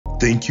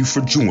Thank you for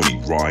joining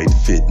Ride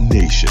Fit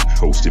Nation,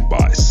 hosted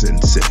by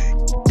Sensei.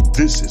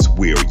 This is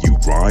where you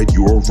ride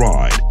your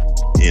ride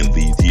and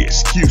leave the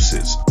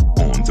excuses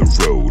on the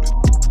road.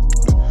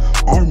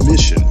 Our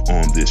mission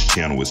on this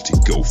channel is to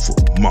go for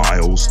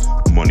miles,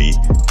 money,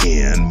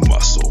 and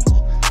muscle.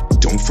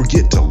 Don't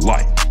forget to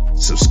like,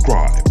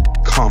 subscribe,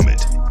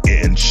 comment,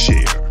 and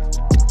share.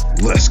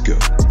 Let's go.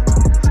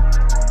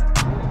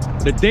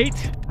 The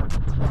date,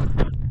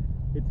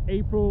 it's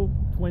April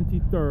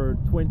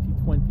 23rd,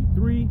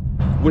 2023.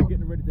 We're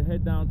getting ready to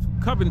head down to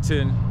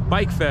Covington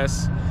Bike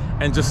Fest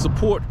and just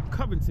support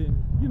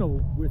Covington, you know,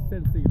 where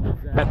Sensei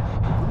lives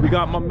at. We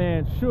got my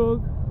man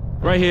Shug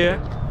right here.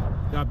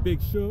 Got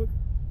Big Shug.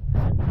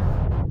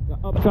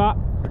 Got up top.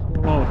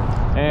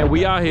 And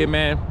we out here,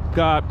 man.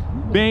 Got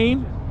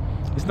Bane.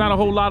 It's not a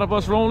whole lot of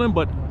us rolling,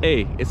 but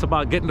hey, it's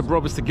about getting the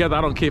brothers together.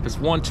 I don't care if it's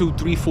 1, 2,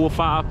 3, 4,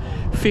 5,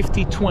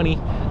 50, 20.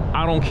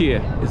 I don't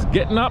care. It's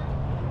getting up,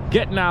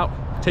 getting out,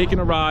 taking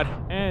a ride,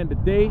 and the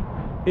day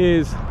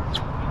is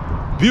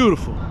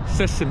beautiful.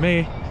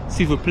 Sesame,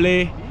 s'il vous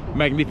plaît,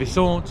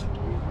 magnificent,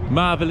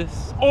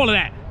 marvelous, all of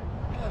that.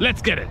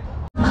 Let's get it.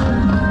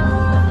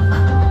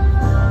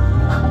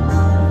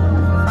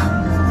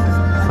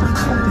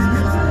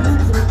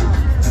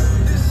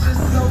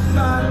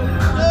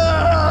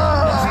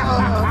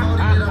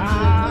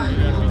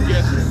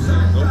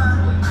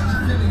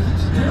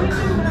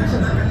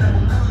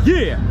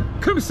 Yeah,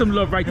 give me some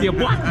love right there,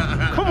 boy.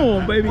 Come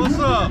on, baby. What's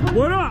up?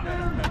 What up?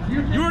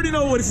 You already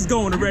know where this is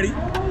going already.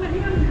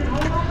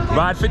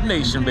 Ride Fit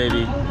Nation,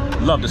 baby.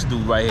 Love this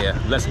dude right here.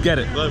 Let's get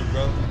it. Love it,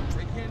 bro.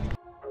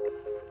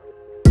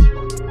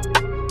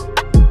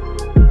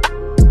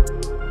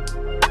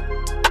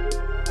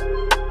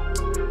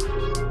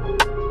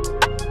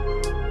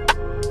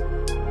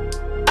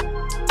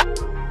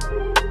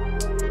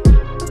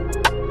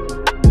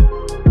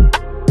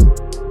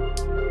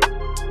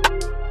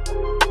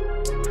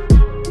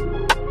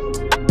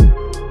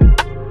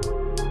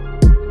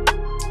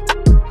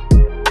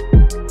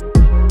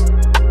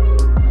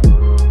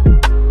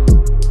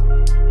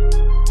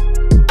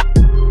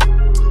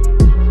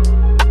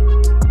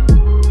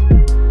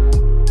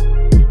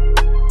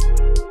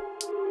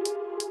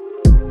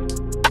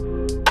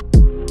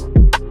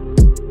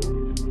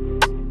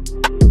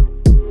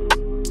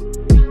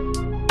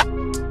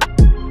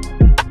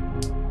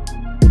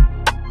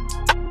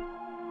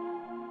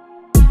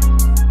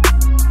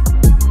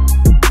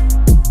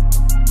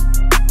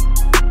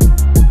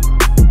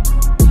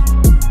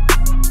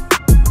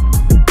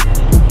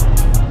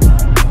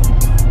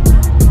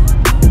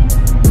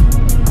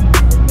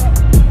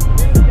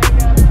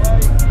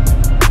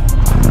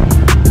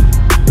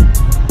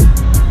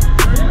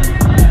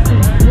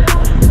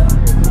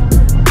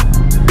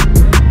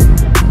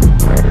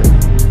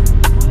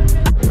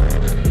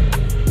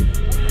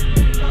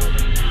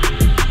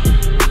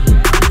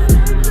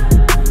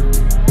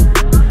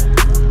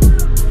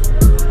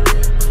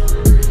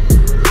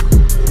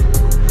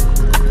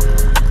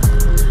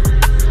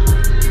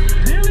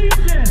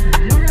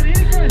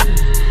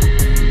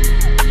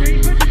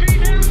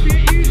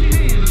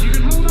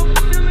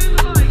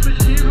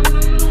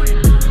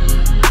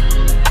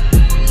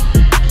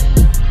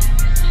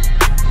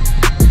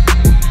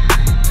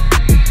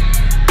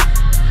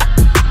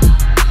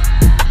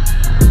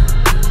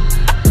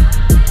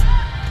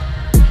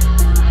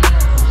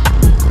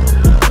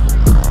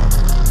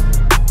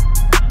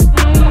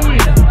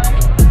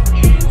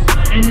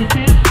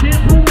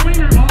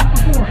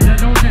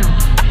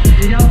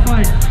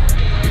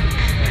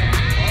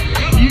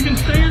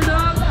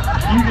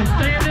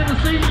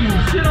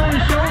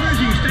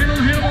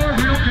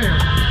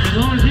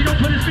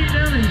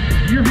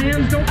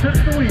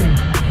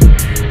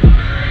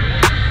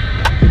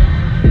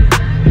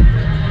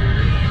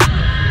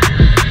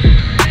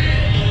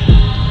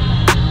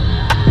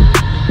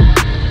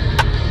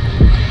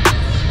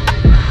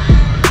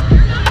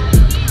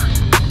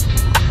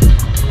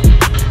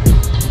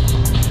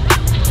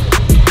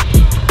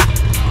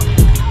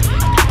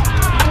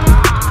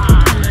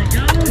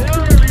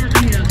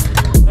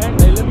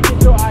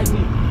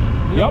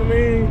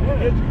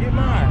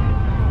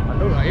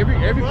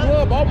 Every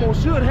club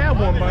almost should have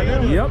one by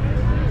now. Yep,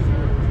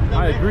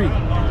 I agree.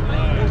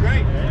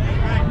 Great.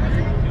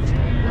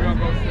 We're gonna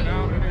go sit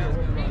down in there.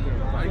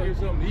 Try to get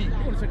something to eat. You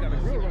want to check out the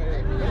grill right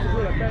here? That's the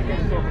grill that back on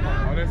the sofa.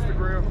 Oh, that's the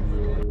grill.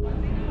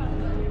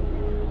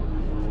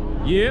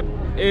 Yep,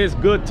 it's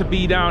good to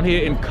be down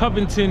here in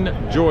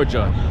Covington,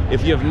 Georgia.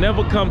 If you've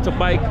never come to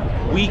Bike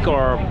Week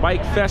or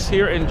Bike Fest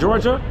here in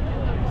Georgia,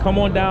 come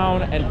on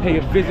down and pay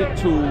a visit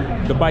to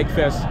the Bike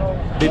Fest.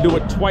 They do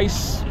it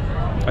twice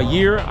a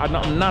year.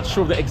 I'm not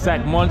sure of the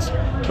exact months,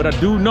 but I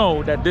do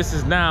know that this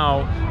is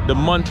now the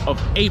month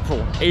of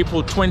April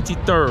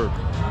 23rd.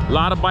 A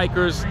lot of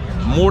bikers,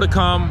 more to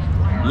come,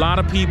 a lot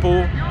of people,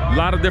 a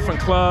lot of different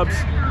clubs,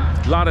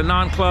 a lot of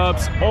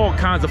non-clubs, all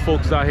kinds of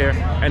folks out here,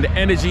 and the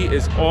energy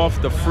is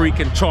off the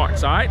freaking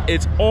charts, all right?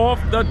 It's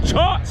off the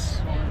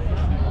charts.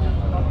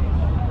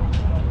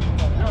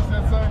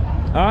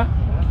 Huh?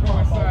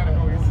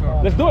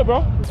 Let's do it,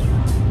 bro.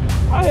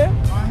 Out here.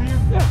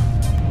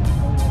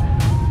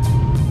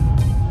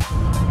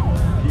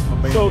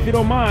 if you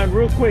don't mind,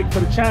 real quick for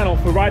the channel,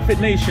 for Ride Fit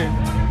Nation,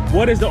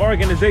 what is the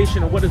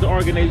organization and what does the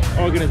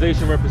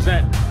organization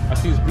represent? I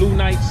see it's Blue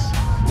Knights.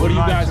 What do you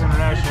guys?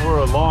 International, we're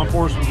a law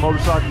enforcement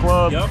motorcycle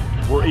club. Yep.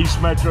 We're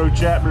East Metro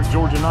Chapter,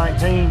 Georgia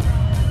 19.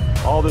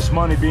 All this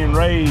money being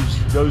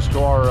raised goes to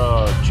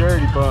our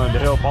charity fund to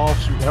help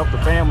officers, help the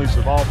families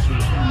of officers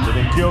that have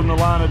been killed in the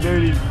line of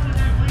duty,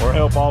 or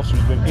help officers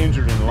who've been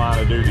injured in the line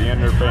of duty and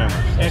their families.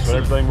 That's what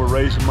everything we're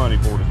raising money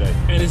for today.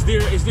 And is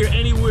there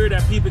anywhere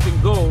that people can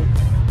go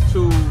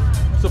to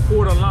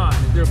support online?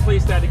 Is there a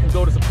place that they can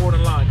go to support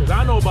online? Because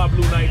I know about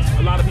Blue Knights.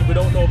 A lot of people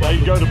don't know about.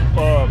 You go to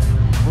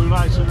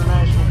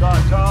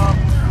BlueKnightsInternational.com,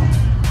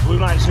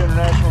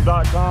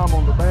 BlueKnightsInternational.com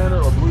on the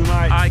banner, or Blue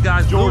Knights. All right,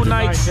 guys. Georgia Blue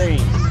Knights. 19.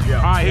 Yeah.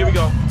 All right, here we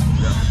go.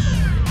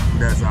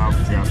 That's our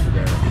chapter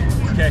there.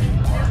 Okay.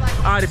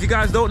 All right, if you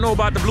guys don't know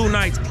about the Blue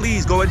Knights,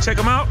 please go and check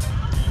them out.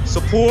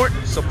 Support,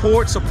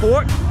 support,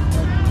 support.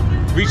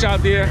 Reach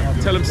out there,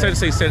 tell them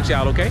Sensei sent you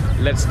out, okay?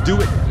 Let's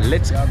do it.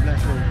 Let's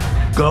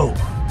go.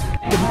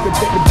 The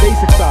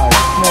basic size,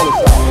 smaller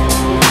size.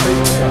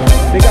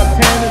 They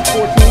got 10 and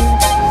 14,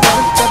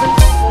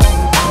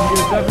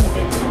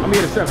 7. I'm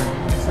here at 7.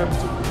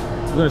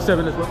 We're going to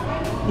 7 as well.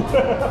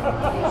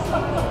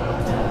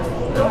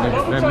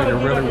 That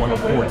nigga really want a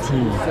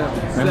 14.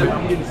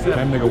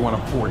 That nigga want a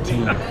 14.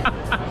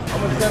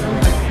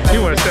 He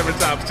want a 7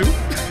 times 2.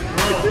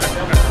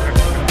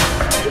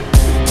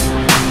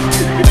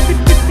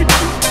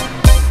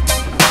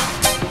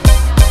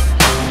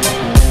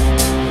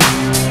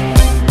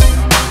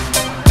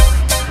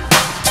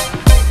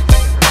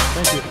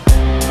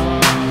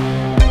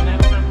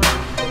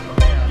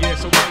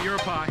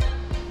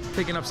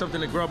 Picking up something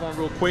to grub on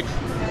real quick.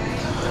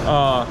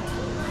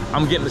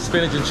 I'm getting the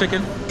spinach and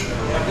chicken,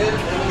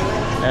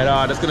 and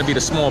that's gonna be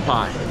the small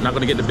pie. I'm not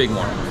gonna get the big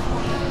one.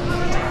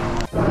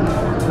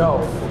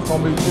 No, it's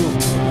gonna be 2.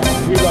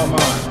 You got mine.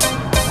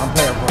 I'm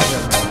paying for it.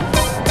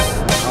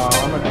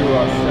 I'm gonna do a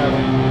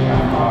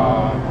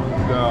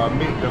 7. The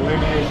meat, the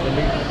lineage, the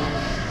meat.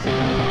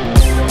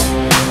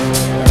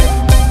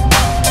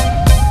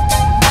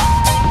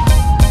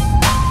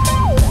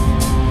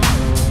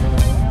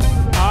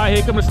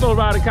 Here come the slow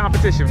riding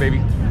competition,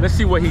 baby. Let's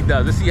see what he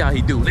does. Let's see how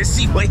he do. Let's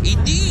see what he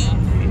did.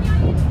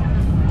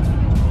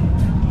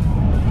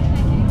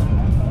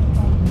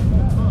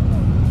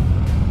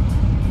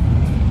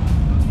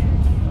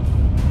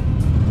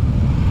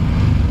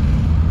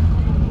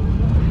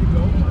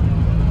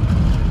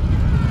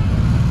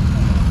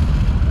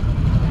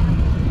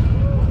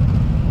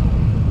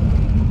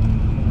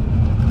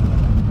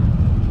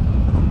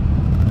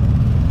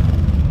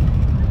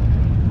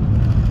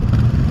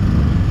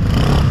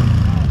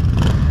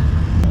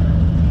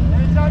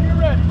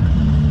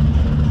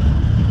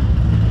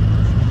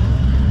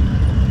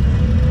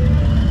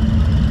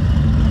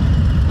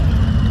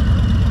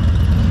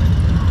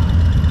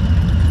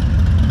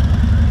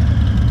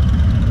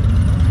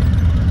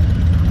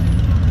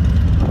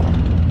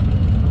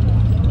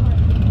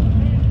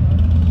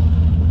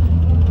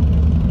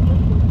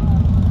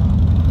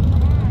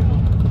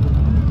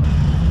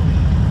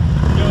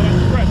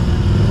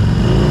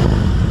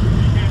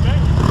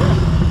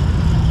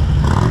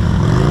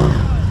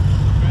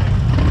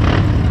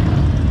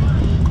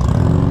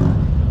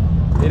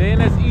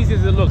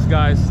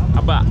 Guys,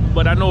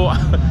 but I know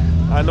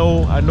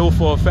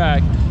for a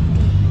fact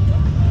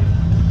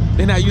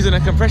they're not using a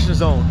compression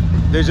zone.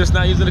 They're just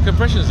not using a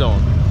compression zone.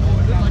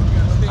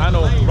 I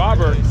know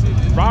Robert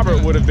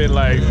would have been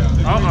like,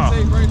 I'm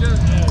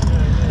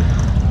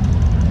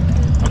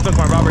talking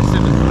about Robert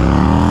Simmons.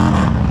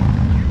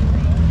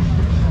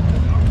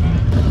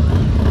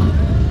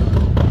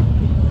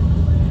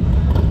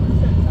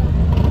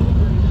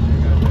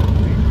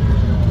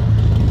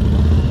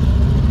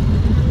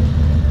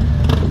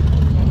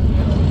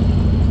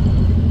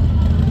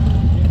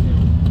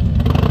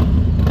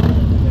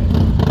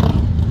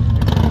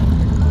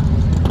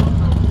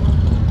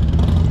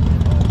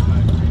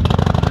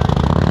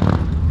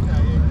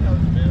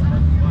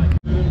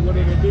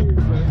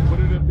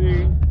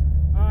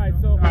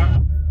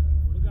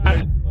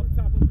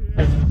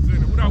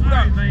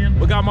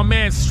 Got my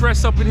man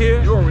Stress up in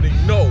here. You already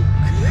know.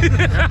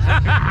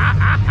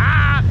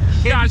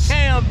 Got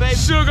Cam, baby.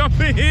 Suge up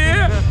in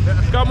here.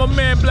 Got my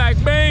man Black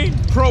Bane.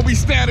 Pro-B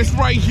status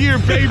right here,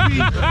 baby.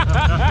 Call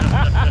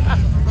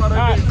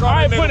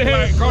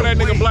that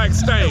nigga Black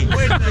Stain.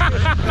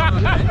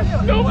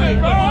 Stupid,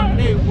 bro.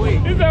 He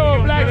said,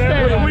 "Oh, Black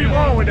Stain." Where you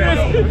going with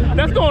that?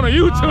 That's going on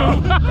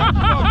YouTube.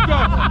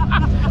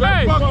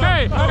 Hey. It's fucked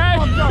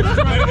up.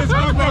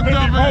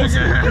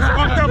 It's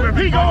fucked up if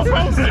he gon'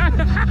 post it.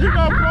 He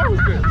gon'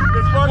 post it.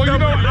 It's fucked Well, you up.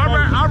 know,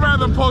 I'd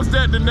rather post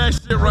that than that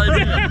shit right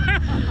there.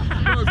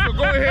 So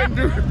go ahead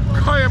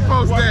and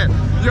post that.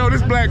 Yo,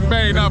 this Black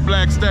Bane, not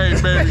Black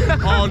Stain, baby.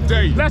 All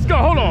day. Let's go.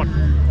 Hold on.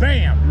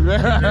 Bam.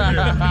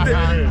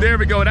 There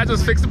we go. That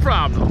just fixed the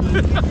problem.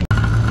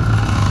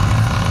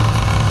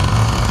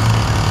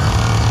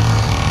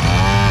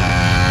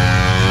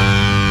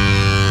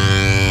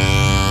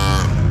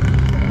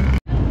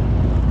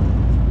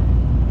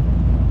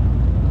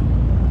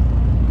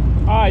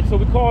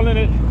 calling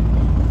it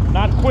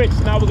not quits.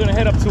 Now we're gonna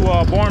head up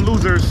to Born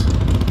Losers,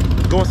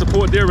 go and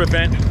support their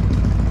event.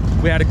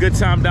 We had a good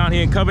time down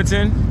here in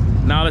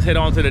Covington. Now let's head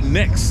on to the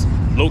next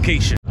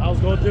location. I was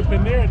going to dip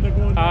in there and they're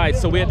going. All right,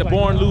 so we're at the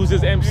Born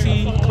Losers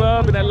MC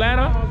Club in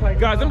Atlanta.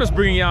 Guys, I'm just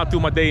bringing y'all through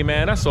my day,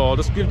 man. That's all.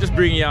 Just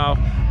bringing y'all.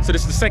 So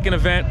this is the second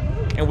event,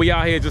 and we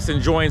out here just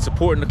enjoying,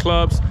 supporting the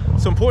clubs,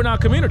 supporting our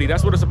community.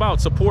 That's what it's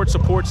about. Support,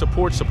 support,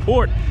 support,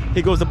 support.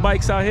 Here goes the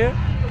bikes out here.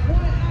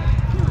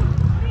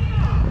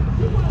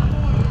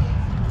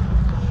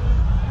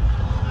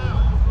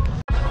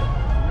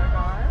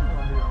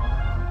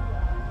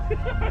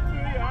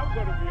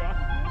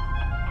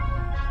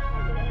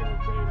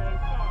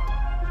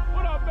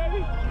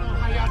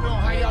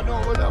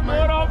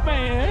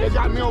 They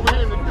got me over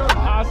here in the dirt.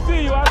 I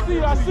see you, I see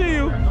you, I see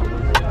you.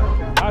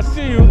 I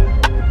see you.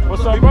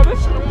 What's up,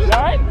 brothers? You all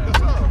right?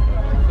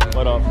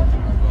 What up?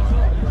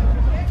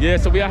 Yeah,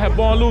 so we out here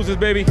Born Losers,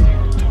 baby.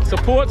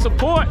 Support,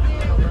 support.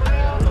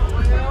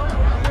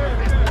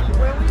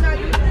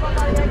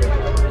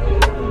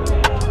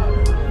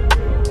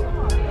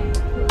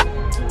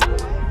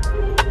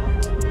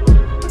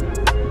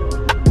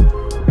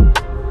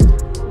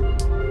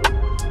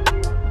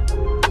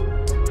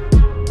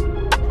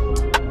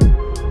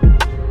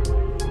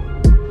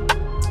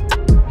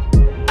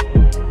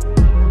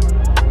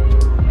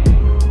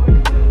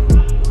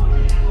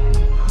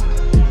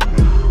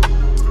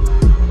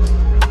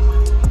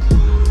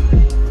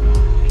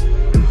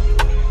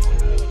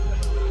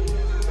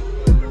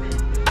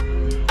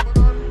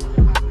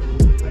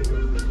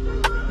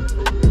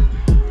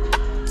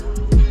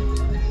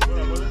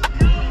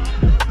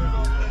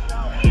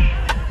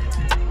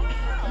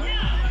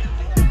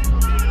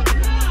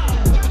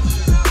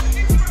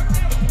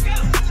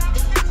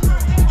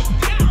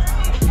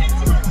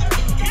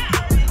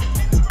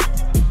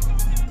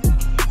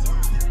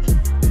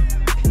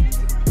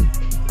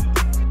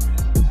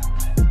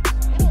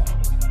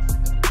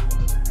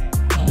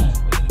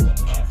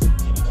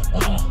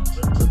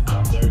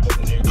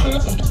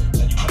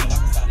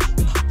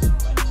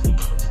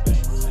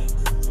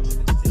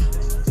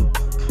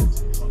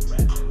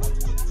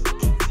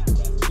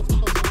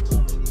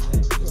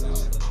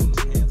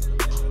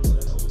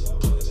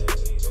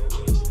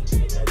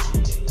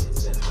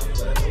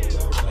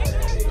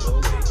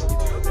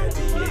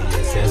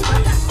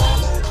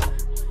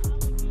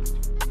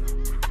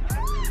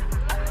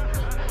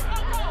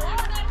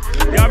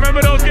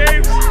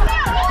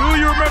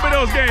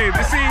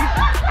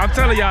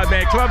 Y'all,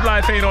 man, club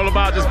life ain't all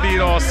about just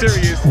being all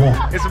serious.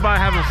 It's about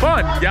having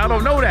fun. Y'all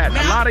don't know that.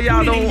 A lot of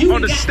y'all don't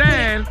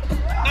understand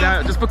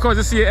that just because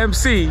it's your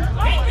MC,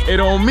 it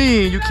don't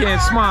mean you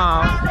can't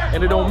smile,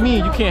 and it don't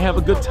mean you can't have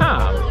a good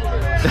time.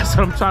 That's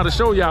what I'm trying to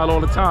show y'all all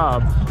the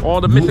time.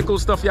 All the mythical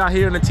stuff y'all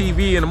hear in the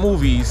TV and the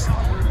movies,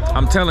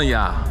 I'm telling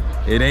y'all,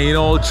 it ain't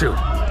all true.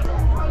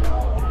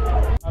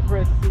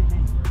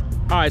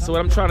 All right, so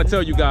what I'm trying to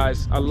tell you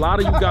guys, a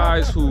lot of you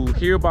guys who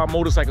hear about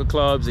motorcycle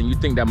clubs and you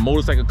think that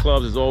motorcycle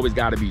clubs has always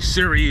got to be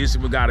serious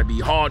and we got to be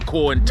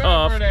hardcore and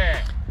tough.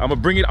 I'm gonna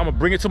bring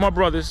it to my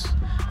brothers,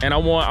 and I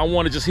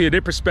want to just hear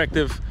their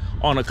perspective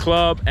on a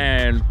club.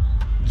 And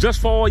just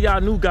for all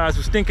y'all new guys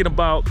who's thinking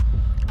about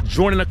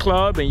joining a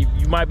club and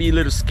you might be a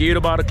little scared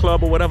about a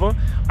club or whatever,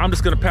 I'm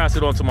just gonna pass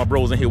it on to my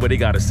bros and hear what they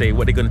got to say,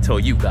 what they're gonna tell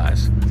you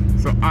guys.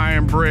 So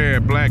Iron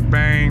Bread, Black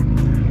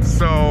Bang.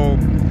 So,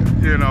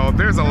 you know,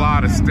 there's a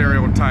lot of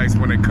stereotypes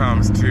when it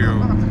comes to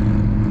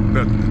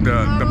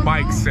the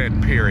bike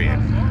set period.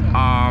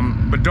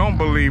 But don't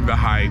believe the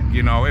hype.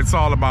 You know, it's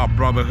all about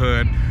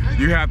brotherhood.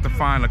 You have to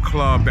find a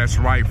club that's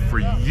right for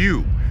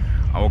you.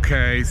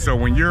 Okay, so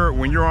when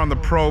you're on the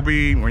Pro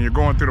B, when you're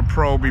going through the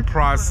Pro B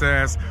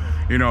process,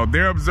 you know,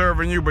 they're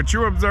observing you, but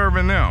you're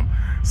observing them.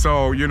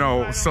 So, you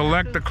know,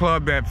 select a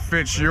club that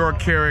fits your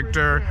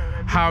character,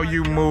 how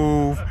you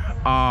move.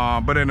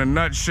 But in a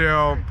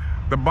nutshell,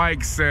 the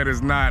bike set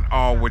is not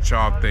all what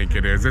y'all think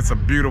it is. It's a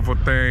beautiful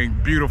thing,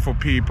 beautiful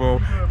people.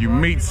 You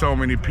meet so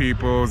many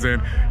peoples,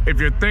 and if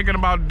you're thinking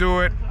about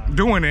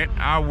doing it,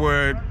 I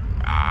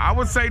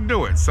would say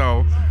do it.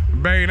 So,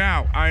 Bane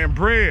out, Iron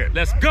Bread.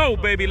 Let's go,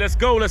 baby, let's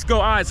go, let's go.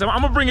 All right, so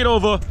I'm gonna bring it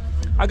over.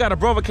 I got a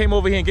brother came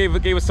over here and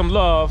gave us some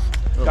love.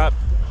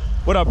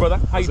 What up, brother?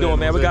 How you doing,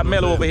 man? We got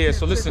Mello over here.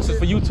 So listen, this is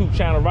for YouTube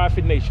channel, Ride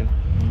Fit Nation.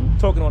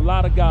 Talking to a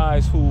lot of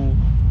guys who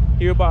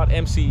hear about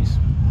MCs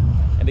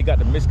and they got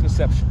the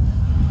misconception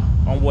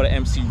on what an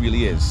MC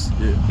really is.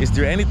 Yeah. Is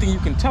there anything you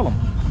can tell them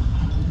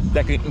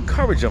that can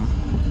encourage them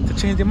to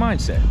change their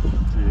mindset?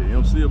 Yeah,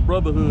 MC a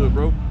brotherhood,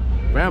 bro.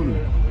 Family.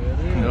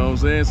 You know what I'm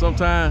saying?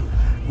 Sometimes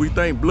we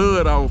think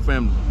blood our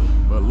family,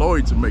 but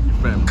loyalty make you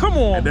family. Come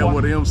on, and that's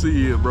what the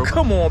MC is, bro.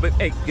 Come on, but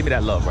hey, give me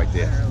that love right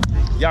there.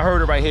 Y'all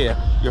heard it right here.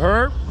 You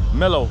heard?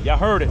 Mello, y'all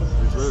heard it.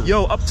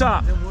 Yo, up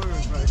top,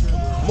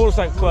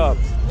 motorcycle club.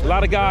 A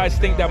lot of guys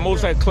think that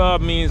motorcycle club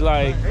means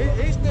like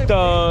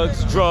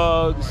thugs,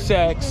 drugs,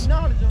 sex,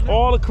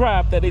 all the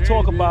crap that they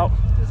talk about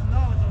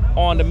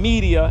on the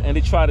media, and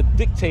they try to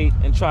dictate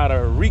and try to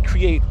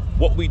recreate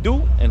what we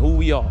do and who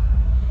we are.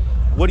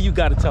 What do you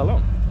got to tell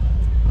them?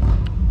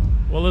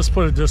 Well, let's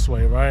put it this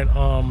way, right?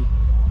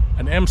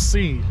 An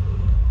MC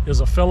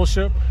is a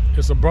fellowship,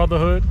 it's a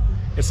brotherhood,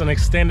 it's an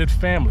extended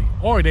family,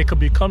 or they could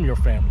become your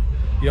family.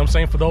 You know what I'm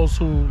saying? For those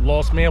who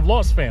may have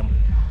lost family,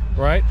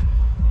 right?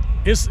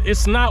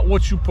 It's not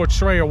what you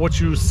portray or what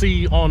you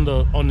see on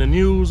the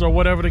news or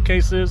whatever the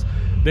case is.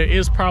 There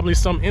is probably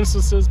some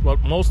instances, but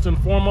most and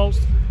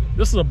foremost,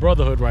 this is a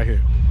brotherhood right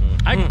here.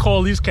 I can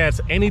call these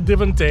cats any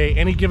given day,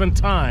 any given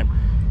time,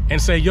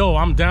 and say, yo,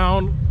 I'm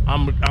down,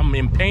 I'm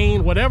in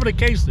pain, whatever the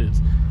case is.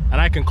 And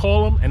I can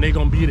call them and they're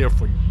gonna be there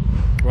for you,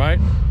 right?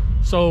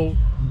 So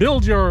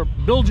build your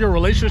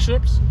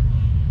relationships.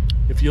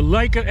 If you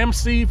like an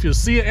MC, if you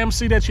see an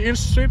MC that you're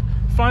interested,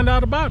 find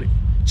out about it.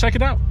 Check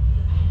it out.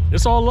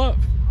 It's all love.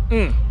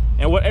 And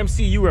what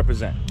MC you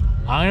represent?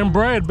 I am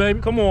Brad, baby.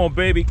 Come on,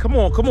 baby. Come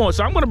on, come on.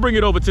 So I'm gonna bring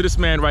it over to this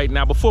man right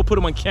now. Before I put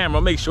him on camera,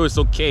 make sure it's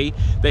okay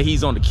that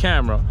he's on the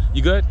camera.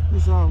 You good?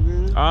 It's all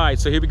good. All right,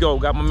 so here we go.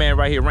 Got my man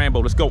right here, Rambo.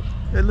 Let's go.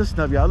 Hey, listen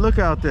up, y'all. Look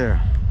out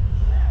there.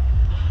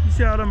 You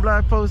see all them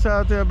black folks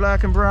out there,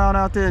 black and brown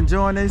out there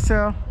enjoying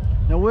themselves?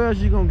 Now, where else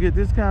you gonna get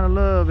this kind of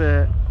love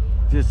at?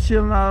 Just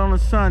chilling out on a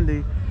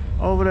Sunday,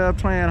 over there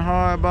playing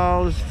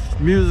hardballs,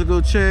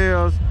 musical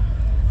chairs,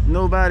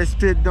 nobody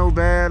spit no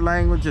bad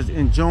language, just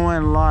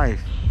enjoying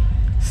life.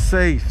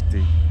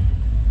 Safety.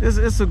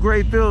 It's a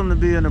great feeling to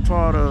be in a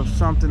part of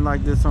something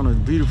like this on a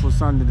beautiful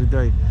Sunday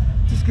today.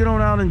 Just get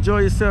on out, enjoy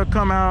yourself,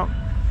 come out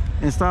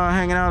and start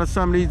hanging out at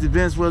some of these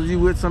events, whether you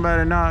with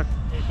somebody or not.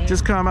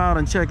 Just come out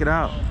and check it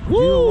out. If you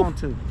don't want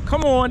to.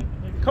 Come on,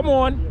 come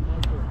on.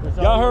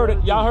 Y'all heard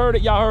it, y'all heard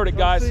it, y'all heard it,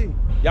 guys.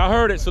 Y'all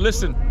heard it. So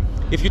listen,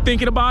 if you're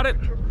thinking about it,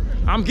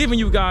 I'm giving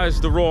you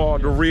guys the raw,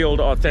 the real,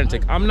 the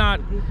authentic. I'm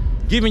not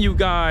giving you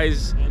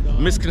guys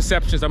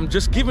misconceptions. I'm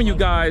just giving you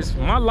guys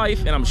my life,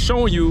 and I'm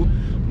showing you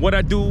what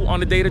I do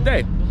on the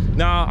day-to-day.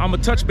 Now, I'm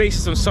gonna touch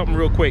bases on something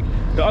real quick.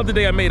 The other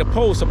day I made a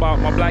post about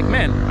my black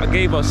men. I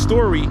gave a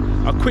story,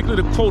 a quick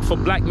little quote for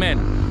black men.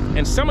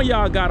 And some of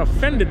y'all got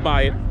offended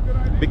by it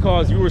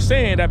because you were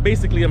saying that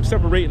basically I'm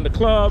separating the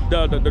club,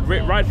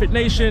 the Ride Fit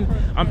Nation,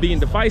 I'm being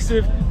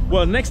divisive.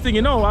 Well, next thing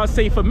you know, I'll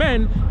say for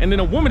men, and then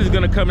a woman is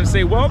gonna come and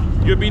say, well,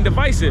 you're being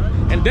divisive.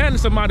 And then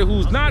somebody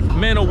who's not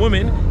men or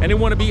women, and they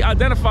wanna be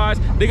identified,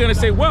 they're gonna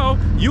say, well,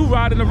 you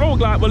ride in the road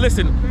glide. But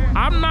listen,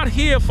 I'm not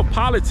here for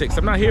politics.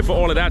 I'm not here for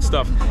all of that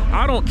stuff.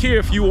 I don't care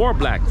if you are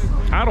black.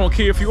 I don't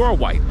care if you are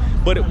white.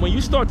 But when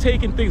you start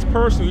taking things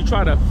personal, you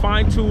try to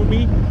fine tune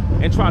me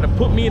and try to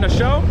put me in a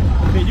show,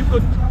 then you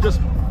could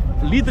just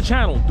leave the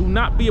channel. Do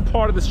not be a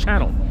part of this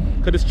channel.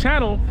 Because this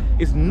channel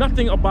is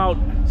nothing about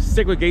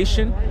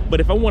segregation.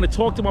 But if I want to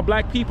talk to my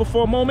black people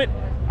for a moment,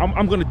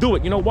 I'm going to do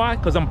it. You know why?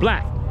 Because I'm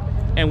black.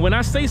 And when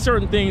I say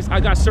certain things,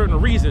 I got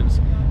certain reasons.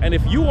 And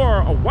if you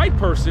are a white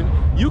person,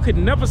 you could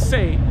never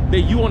say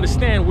that you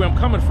understand where I'm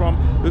coming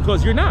from,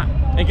 because you're not.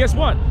 And guess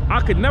what?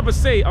 I could never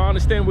say I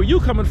understand where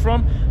you're coming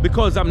from,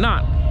 because I'm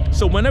not.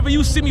 So whenever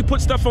you see me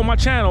put stuff on my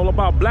channel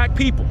about black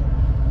people,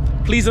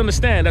 please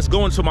understand that's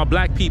going to my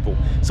black people.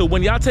 So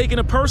when y'all taking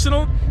it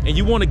personal and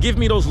you want to give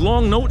me those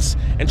long notes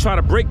and try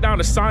to break down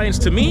the science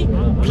to me,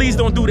 please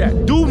don't do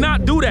that. Do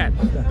not do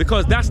that,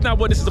 because that's not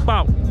what this is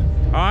about.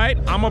 All right?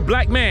 I'm a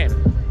black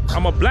man.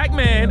 I'm a black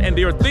man, and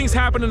there are things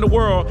happening in the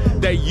world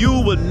that you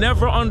will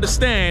never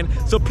understand.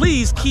 So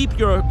please keep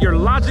your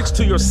logics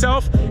to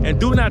yourself, and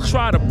do not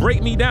try to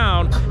break me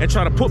down and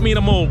try to put me in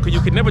a mold, because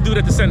you can never do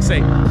that to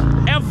Sensei,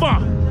 ever.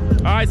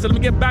 All right, so let me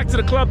get back to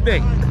the club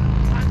thing.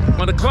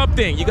 On the club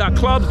thing, you got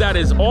clubs that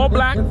is all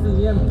black,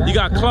 you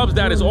got clubs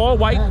that is all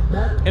white,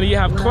 and you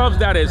have clubs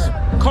that is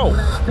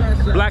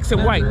blacks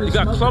and white. You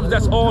got clubs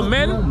that's all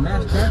men,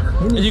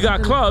 and you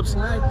got clubs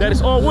that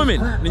is all women,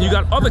 and you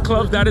got other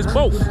clubs that is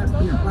both.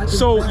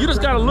 So you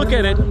just gotta look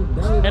at it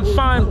and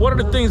find what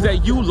are the things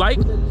that you like,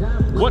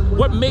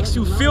 what makes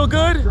you feel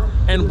good,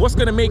 and what's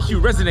gonna make you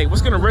resonate,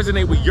 what's gonna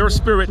resonate with your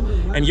spirit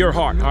and your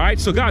heart. All right,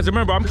 so guys,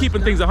 remember, I'm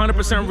keeping things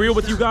 100% real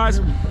with you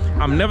guys.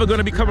 I'm never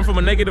gonna be coming from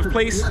a negative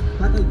place.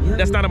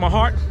 That's not in my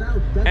heart.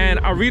 And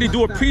I really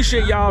do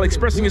appreciate y'all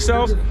expressing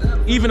yourselves.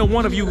 Even the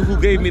one of you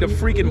who gave me the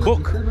freaking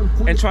book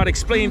and try to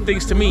explain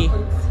things to me,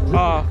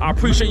 I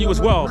appreciate you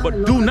as well.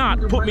 But do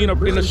not put me in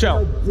a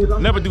shell.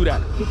 Never do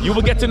that. You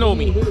will get to know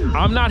me.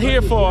 I'm not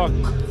here for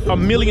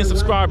 1 million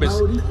subscribers.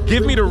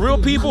 Give me the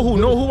real people who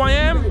know who I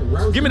am.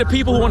 Give me the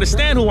people who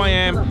understand who I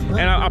am.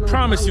 And I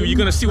promise you, you're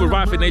gonna see what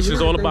Ride Fit Nation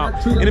is all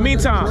about. In the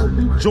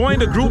meantime, join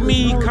the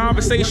GroupMe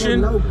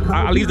conversation.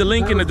 I'll leave the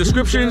link in the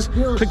descriptions.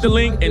 Click the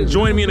link and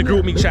join me in the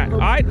GroupMe chat. All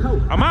right,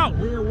 I'm out.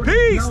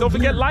 Peace. Don't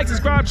forget, like,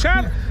 subscribe,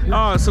 chat,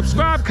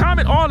 subscribe,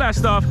 comment, all that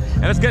stuff.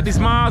 And let's get these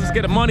miles, let's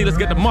get the money, let's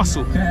get the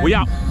muscle. We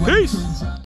out. Peace.